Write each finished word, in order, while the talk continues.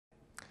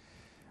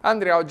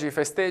Andria oggi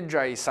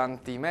festeggia i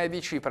Santi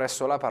Medici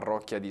presso la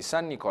parrocchia di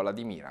San Nicola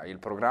di Mira. Il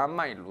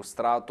programma è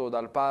illustrato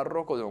dal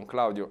parroco Don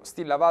Claudio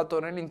Stillavato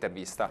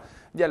nell'intervista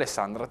di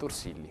Alessandra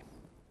Tursilli.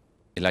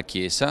 La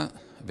Chiesa,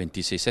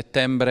 26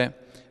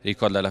 settembre,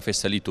 ricorda la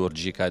festa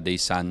liturgica dei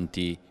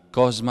Santi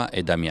Cosma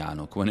e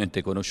Damiano,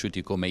 comunemente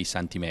conosciuti come i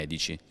Santi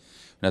Medici.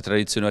 Una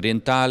tradizione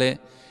orientale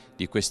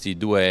di questi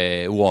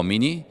due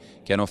uomini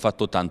che hanno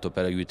fatto tanto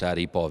per aiutare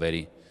i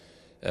poveri.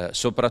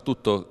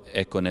 Soprattutto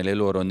nelle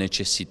loro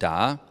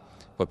necessità,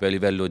 proprio a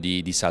livello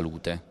di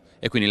salute.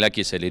 E quindi la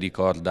Chiesa li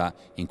ricorda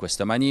in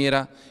questa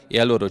maniera e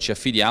a loro ci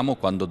affidiamo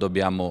quando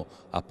dobbiamo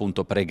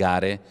appunto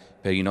pregare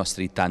per i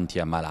nostri tanti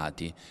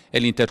ammalati. E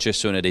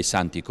l'intercessione dei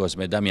Santi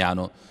Cosma e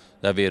Damiano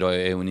davvero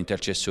è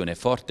un'intercessione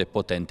forte e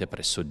potente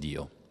presso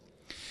Dio.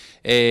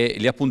 E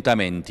gli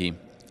appuntamenti.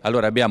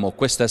 Allora abbiamo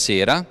questa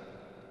sera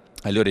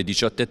alle ore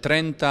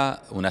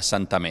 18:30 una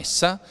Santa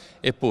Messa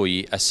e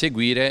poi a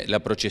seguire la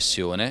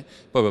processione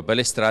proprio per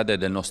le strade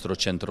del nostro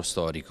centro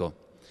storico.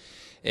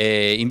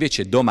 E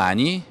invece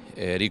domani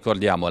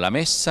ricordiamo la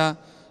Messa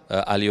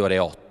alle ore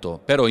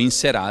 8, però in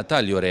serata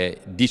alle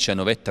ore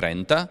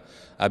 19:30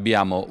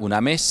 abbiamo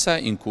una Messa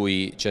in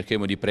cui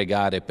cercheremo di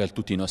pregare per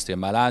tutti i nostri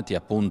ammalati,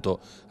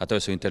 appunto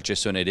attraverso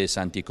l'intercessione dei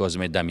Santi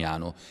Cosma e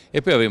Damiano.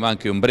 E poi avremo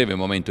anche un breve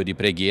momento di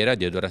preghiera,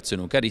 di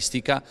adorazione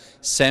eucaristica,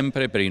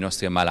 sempre per i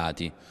nostri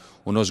ammalati.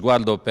 Uno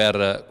sguardo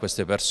per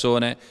queste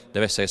persone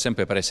deve essere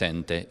sempre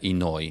presente in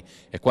noi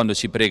e quando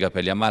si prega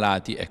per gli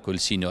ammalati, ecco, il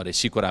Signore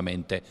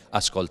sicuramente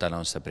ascolta la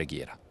nostra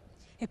preghiera.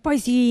 E poi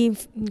si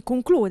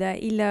conclude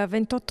il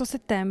 28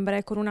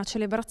 settembre con una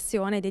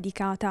celebrazione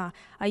dedicata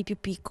ai più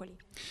piccoli.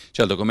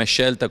 Certo, come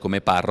scelta,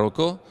 come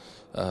parroco,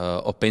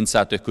 ho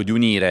pensato di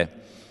unire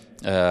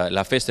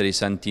la festa dei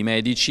Santi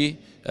Medici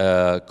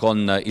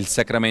con il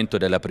sacramento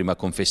della prima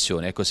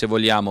confessione. Ecco, se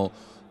vogliamo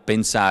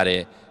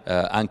pensare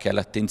anche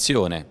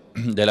all'attenzione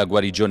della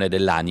guarigione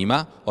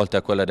dell'anima, oltre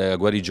a quella della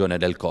guarigione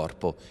del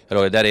corpo.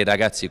 Allora dare ai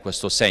ragazzi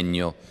questo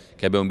segno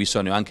che abbiamo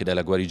bisogno anche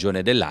della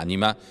guarigione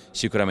dell'anima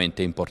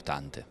sicuramente è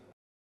importante.